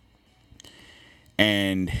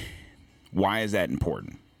 And why is that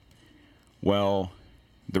important? Well,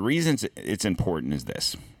 the reason it's important is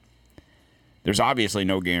this. There's obviously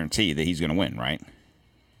no guarantee that he's going to win, right?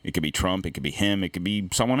 It could be Trump, it could be him, it could be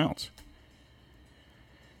someone else.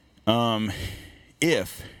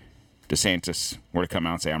 If DeSantis were to come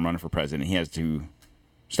out and say, I'm running for president, he has to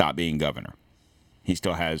stop being governor. He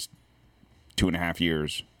still has 2.5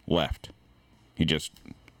 years left. He just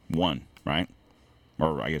won, right?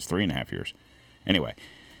 Or I guess 3.5 years. Anyway,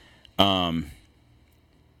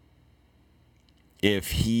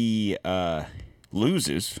 if he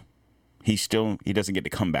loses, he doesn't get to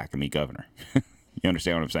come back and be governor. You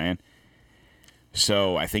understand what I'm saying?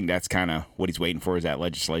 So I think that's kind of what he's waiting for, is that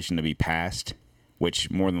legislation to be passed,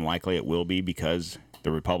 which more than likely it will be, because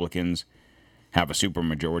the Republicans have a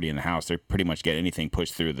supermajority in the House. They pretty much get anything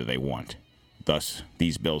pushed through that they want. Thus,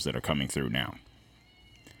 these bills that are coming through now.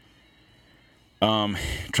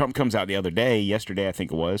 Trump comes out yesterday I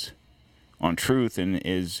think it was, on Truth, and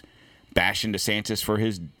is bashing DeSantis for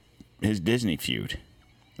his Disney feud.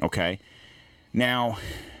 Okay? Now,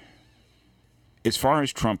 as far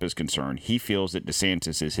as Trump is concerned, he feels that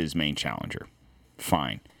DeSantis is his main challenger.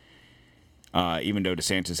 Fine. Even though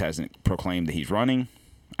DeSantis hasn't proclaimed that he's running,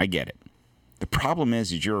 I get it. The problem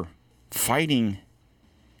is you're fighting,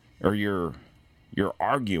 or you're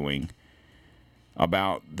arguing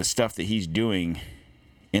about the stuff that he's doing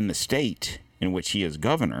in the state in which he is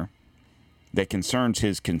governor that concerns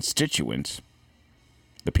his constituents.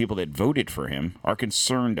 The people that voted for him are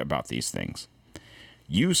concerned about these things.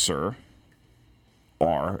 You, sir,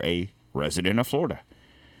 are a resident of Florida.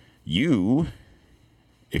 You,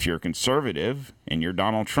 if you're a conservative and you're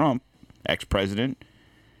Donald Trump, ex-president,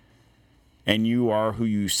 and you are who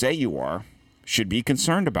you say you are, should be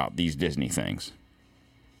concerned about these Disney things.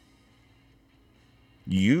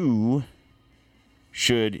 You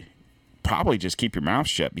should probably just keep your mouth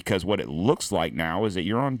shut, because what it looks like now is that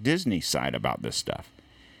you're on Disney's side about this stuff.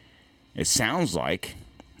 It sounds like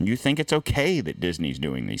you think it's okay that Disney's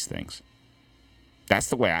doing these things. That's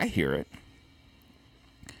the way I hear it.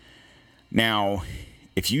 Now,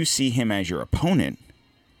 if you see him as your opponent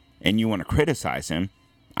and you want to criticize him,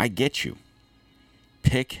 I get you.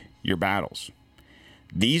 Pick your battles.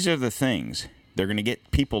 These are the things they're going to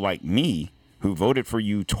get people like me, who voted for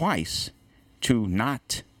you twice, to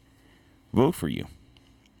not vote for you.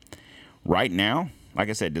 Right now, like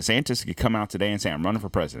I said, DeSantis could come out today and say, I'm running for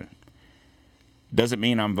president. Doesn't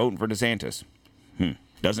mean I'm voting for DeSantis.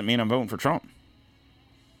 Doesn't mean I'm voting for Trump.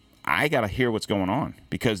 I got to hear what's going on,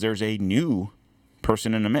 because there's a new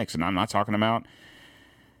person in the mix. And I'm not talking about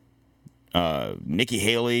Nikki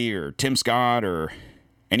Haley or Tim Scott or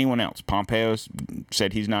anyone else. Pompeo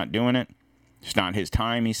said he's not doing it. It's not his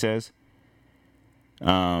time, he says.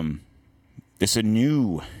 It's a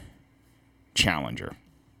new challenger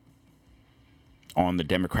on the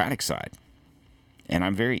Democratic side. And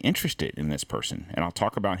I'm very interested in this person. And I'll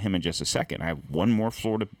talk about him in just a second. I have one more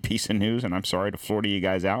Florida piece of news, and I'm sorry to Florida you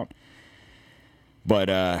guys out. But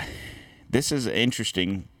this is an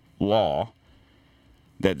interesting law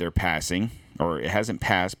that they're passing. Or it hasn't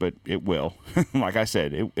passed, but it will. Like I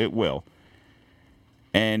said, it will.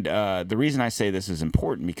 And the reason I say this is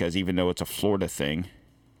important, because even though it's a Florida thing,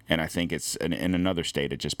 and I think it's in another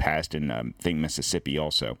state, it just passed in, I think, Mississippi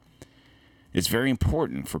also. It's very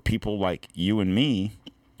important for people like you and me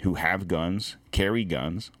who have guns, carry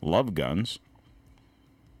guns, love guns.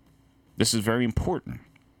 This is very important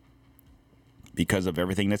because of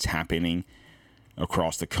everything that's happening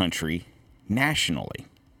across the country nationally.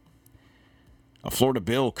 A Florida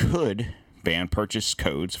bill could ban purchase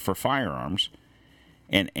codes for firearms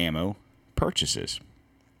and ammo purchases.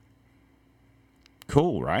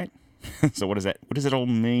 Cool, right? So what does it all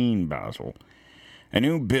mean, Basil? A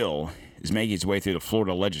new bill is making its way through the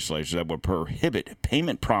Florida legislature that would prohibit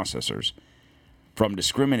payment processors from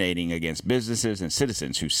discriminating against businesses and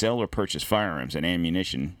citizens who sell or purchase firearms and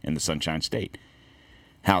ammunition in the Sunshine State.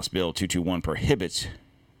 House Bill 221 prohibits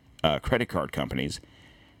credit card companies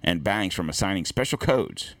and banks from assigning special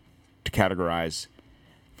codes to categorize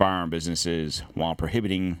firearm businesses, while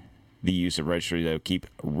prohibiting the use of registries that keep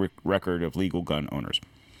record of legal gun owners.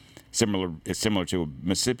 It's similar to a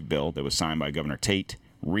Mississippi bill that was signed by Governor Tate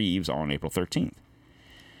Reeves on April 13th.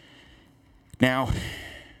 Now,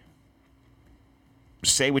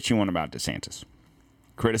 say what you want about DeSantis.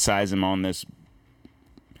 Criticize him on this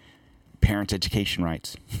parents' education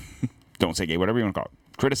rights. Don't say gay, whatever you want to call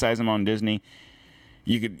it. Criticize him on Disney.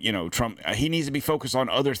 You could, Trump, he needs to be focused on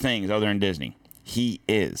other things other than Disney. He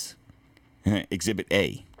is. Exhibit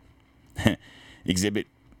A. Exhibit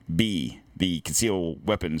B, the concealed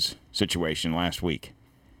weapons situation last week.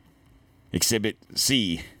 Exhibit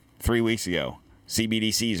C, 3 weeks ago.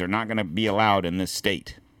 CBDCs are not going to be allowed in this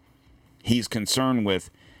state. He's concerned with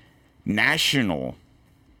national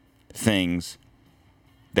things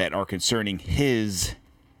that are concerning his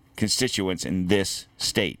constituents in this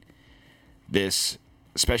state. This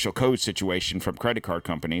special code situation from credit card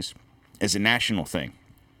companies is a national thing.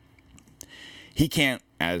 He can't,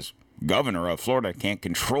 as governor of Florida, can't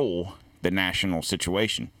control the national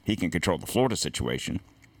situation. He can control the Florida situation.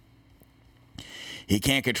 He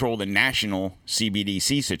can't control the national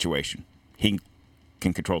CBDC situation. He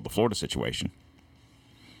can control the Florida situation.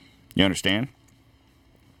 You understand?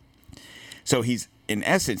 So he's, in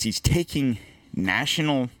essence, he's taking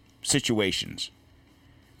national situations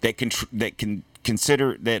that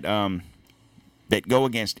that go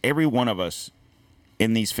against every one of us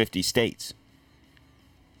in these 50 states.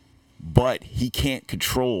 But he can't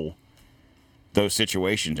control those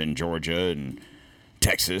situations in Georgia and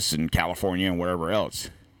Texas and California and wherever else.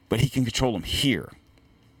 But he can control them here.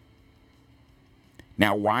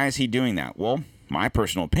 Now, why is he doing that? Well, my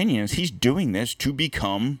personal opinion is he's doing this to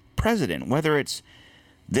become president, whether it's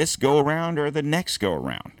this go-around or the next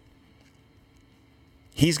go-around.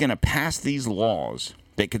 He's going to pass these laws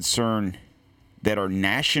that are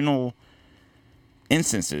national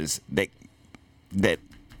instances that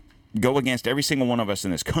go against every single one of us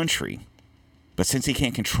in this country. But since he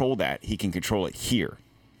can't control that, he can control it here.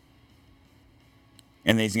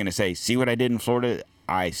 And then he's going to say, see what I did in Florida?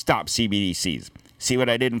 I stopped CBDCs. See what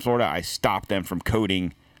I did in Florida? I stopped them from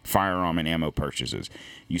coding firearm and ammo purchases.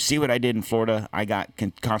 You see what I did in Florida? I got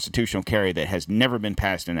constitutional carry that has never been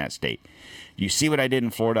passed in that state. You see what I did in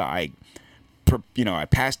Florida? I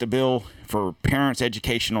passed a bill for parents'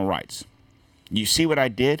 educational rights. You see what I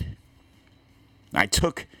did? I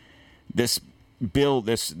took this bill,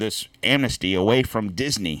 this amnesty away from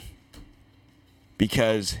Disney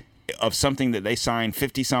because of something that they signed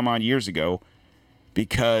 50 some odd years ago,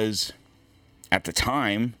 because at the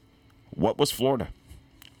time, what was Florida?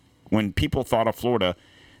 When people thought of Florida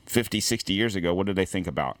 50, 60 years ago, what did they think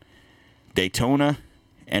about? Daytona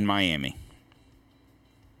and Miami.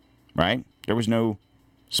 Right? There was no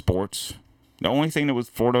sports. The only thing that was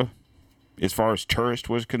Florida, as far as tourist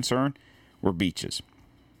was concerned, were beaches.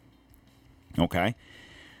 Okay?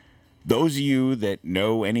 Those of you that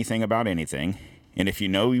know anything about anything, and if you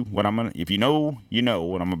know what I'm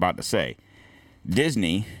about to say.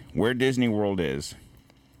 Disney, where Disney World is,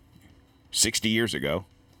 60 years ago,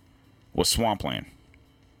 was swampland.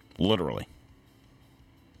 Literally.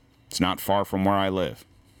 It's not far from where I live.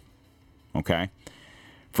 Okay?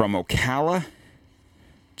 From Ocala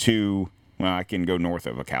to, well, I can go north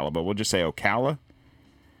of Ocala, but we'll just say Ocala,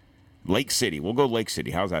 Lake City. We'll go Lake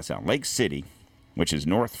City. How's that sound? Lake City, which is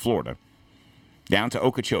North Florida, down to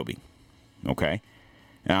Okeechobee. Okay?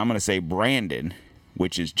 And I'm going to say Brandon,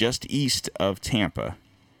 which is just east of Tampa,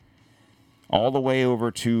 all the way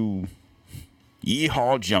over to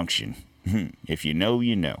Yeehaw Junction. If you know,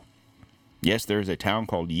 you know. Yes, there's a town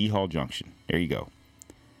called Yeehaw Junction. There you go.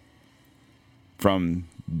 From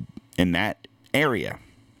in that area,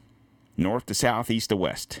 north to south, east to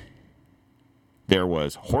west, there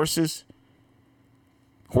was horses,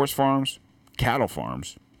 horse farms, cattle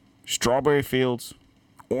farms, strawberry fields,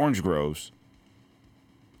 orange groves,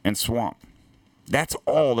 and swamp. That's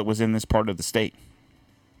all that was in this part of the state.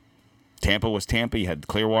 Tampa was Tampa. You had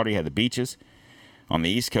Clearwater. You had the beaches. On the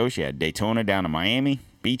East Coast, you had Daytona down to Miami,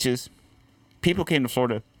 beaches. People came to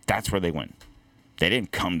Florida. That's where they went. They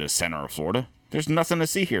didn't come to the center of Florida. There's nothing to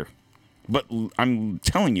see here. But I'm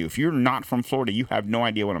telling you, if you're not from Florida, you have no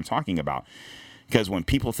idea what I'm talking about. Because when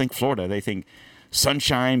people think Florida, they think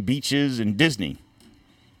sunshine, beaches, and Disney.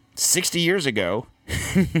 60 years ago,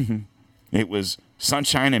 it was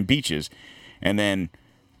sunshine and beaches, and then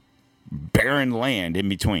barren land in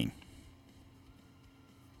between.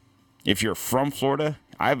 If you're from Florida,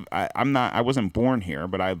 I wasn't born here,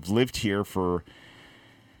 but I've lived here for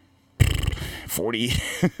 40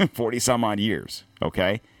 some odd years,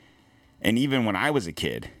 okay? And even when I was a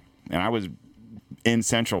kid, and I was in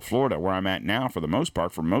Central Florida, where I'm at now for the most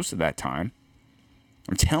part, for most of that time,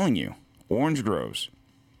 I'm telling you, orange groves,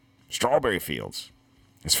 strawberry fields,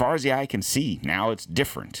 as far as the eye can see, now it's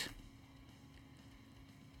different.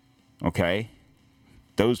 Okay?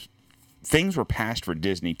 Those things were passed for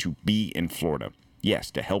Disney to be in Florida.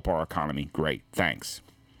 Yes, to help our economy. Great. Thanks.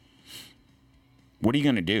 What are you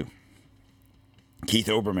going to do? Keith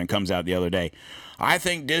Olbermann comes out the other day. I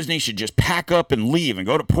think Disney should just pack up and leave and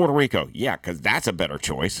go to Puerto Rico. Yeah, because that's a better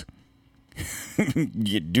choice.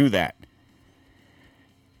 You do that.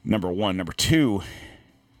 Number one. Number two,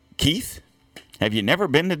 Keith, have you never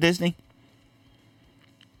been to Disney?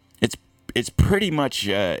 It's pretty much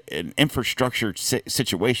an infrastructure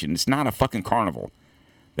situation. It's not a fucking carnival.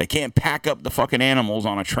 They can't pack up the fucking animals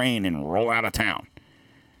on a train and roll out of town.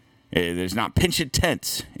 There's not pinching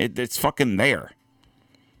tents. It's fucking there.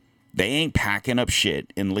 They ain't packing up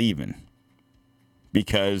shit and leaving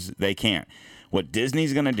because they can't. What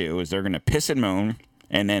Disney's going to do is they're going to piss and moan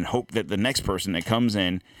and then hope that the next person that comes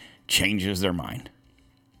in changes their mind.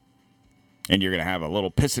 And you're going to have a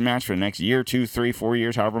little pissing match for the next year, 2, 3, 4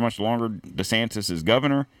 years, however much longer DeSantis is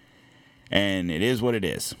governor. And it is what it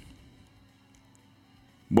is.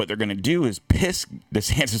 What they're going to do is piss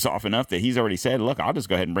DeSantis off enough that he's already said, look, I'll just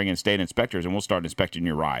go ahead and bring in state inspectors and we'll start inspecting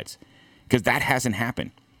your rides. Because that hasn't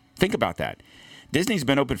happened. Think about that. Disney's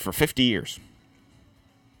been open for 50 years.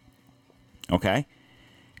 Okay?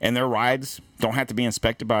 And their rides don't have to be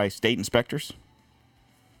inspected by state inspectors.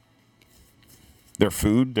 Their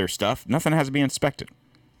food, their stuff, nothing has to be inspected.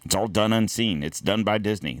 It's all done unseen. It's done by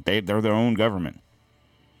Disney. They're their own government.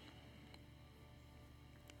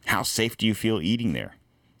 How safe do you feel eating there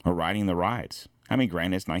or riding the rides? I mean,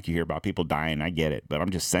 granted, it's like you hear about people dying. I get it. But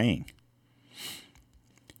I'm just saying.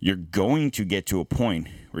 You're going to get to a point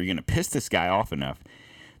where you're going to piss this guy off enough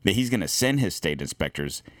that he's going to send his state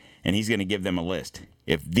inspectors and he's going to give them a list.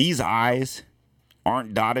 If these I's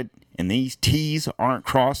aren't dotted and these T's aren't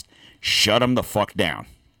crossed, shut them the fuck down.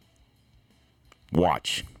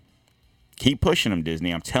 Watch. Keep pushing them,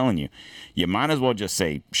 Disney. I'm telling you. You might as well just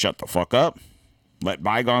say, shut the fuck up. Let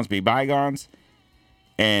bygones be bygones.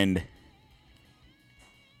 And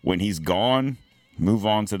when he's gone, move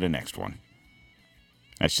on to the next one.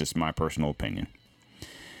 That's just my personal opinion.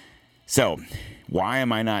 So, why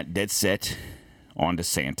am I not dead set on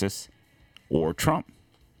DeSantis or Trump?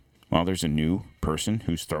 Well, there's a new person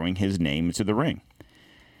who's throwing his name into the ring.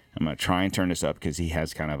 I'm going to try and turn this up because he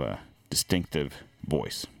has kind of a distinctive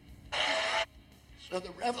voice. So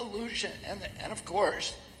the revolution, and of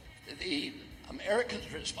course, the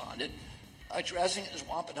Americans responded by dressing as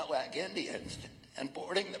Wampanoag Indians and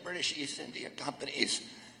boarding the British East India Company's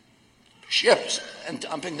ships and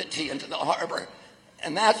dumping the tea into the harbor.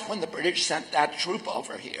 And that's when the British sent that troop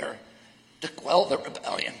over here to quell the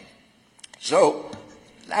rebellion. So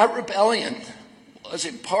that rebellion was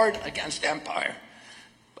in part against empire.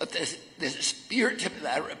 But the spirit of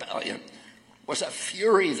that rebellion was a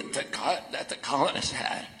fury that the colonists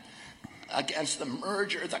had against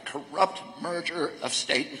the corrupt merger of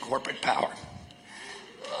state and corporate power.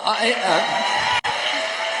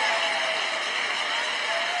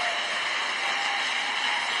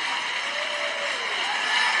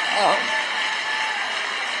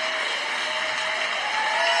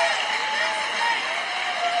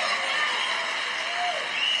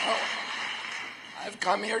 I've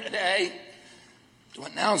come here today to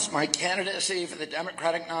announce my candidacy for the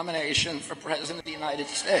Democratic nomination for President of the United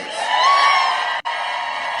States.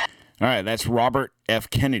 All right, that's Robert F.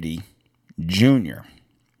 Kennedy, Jr.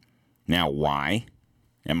 Now, why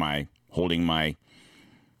am I holding my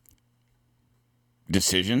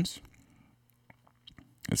decisions?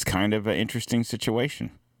 It's kind of an interesting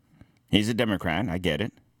situation. He's a Democrat, I get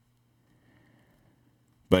it.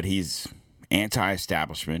 But he's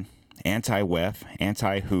anti-establishment, anti-WEF,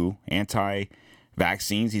 anti-WHO,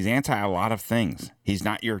 anti-vaccines. He's anti a lot of things. He's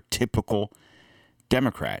not your typical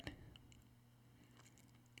Democrat.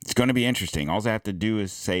 It's going to be interesting. All I have to do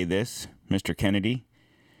is say this, Mr. Kennedy.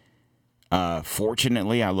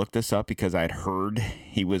 Fortunately, I looked this up because I'd heard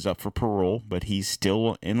he was up for parole, but he's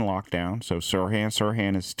still in lockdown. So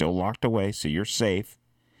Sirhan is still locked away, so you're safe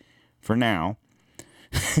for now.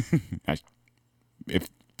 If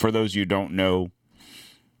for those you don't know,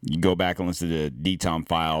 you go back and listen to the D-Tom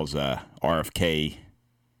Files RFK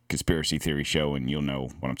conspiracy theory show, and you'll know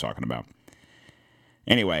what I'm talking about.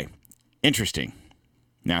 Anyway, interesting.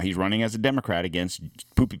 Now he's running as a Democrat against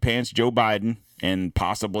Poopy Pants Joe Biden and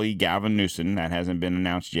possibly Gavin Newsom. That hasn't been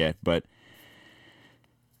announced yet, but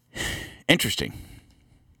interesting.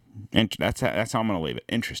 And that's how I'm going to leave it.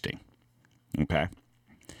 Interesting. Okay.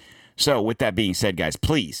 So with that being said, guys,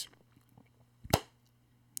 please,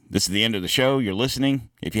 this is the end of the show. You're listening.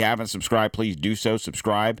 If you haven't subscribed, please do so.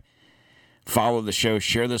 Subscribe. Follow the show.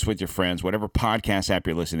 Share this with your friends. Whatever podcast app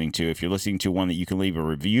you're listening to. If you're listening to one that you can leave a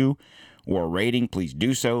review or a rating, please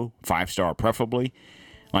do so. 5-star preferably.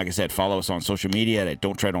 Like I said, follow us on social media at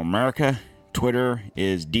Don't Tread on America. Twitter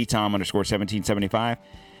is DTOM_1775.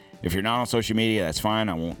 If you're not on social media, that's fine.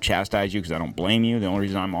 I won't chastise you because I don't blame you. The only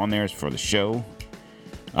reason I'm on there is for the show.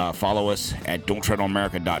 Follow us at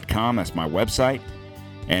Don'tTreadOnAmerica.com. That's my website.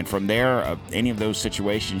 And from there, any of those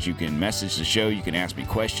situations, you can message the show. You can ask me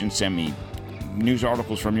questions. Send me news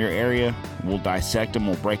articles from your area. We'll dissect them.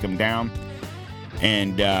 We'll break them down.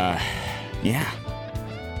 And, yeah.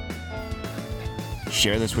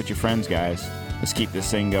 Share this with your friends, guys. Let's keep this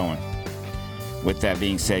thing going. With that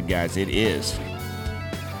being said, guys, it is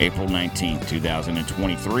April 19th,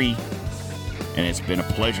 2023. And it's been a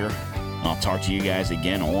pleasure. I'll talk to you guys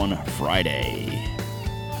again on Friday.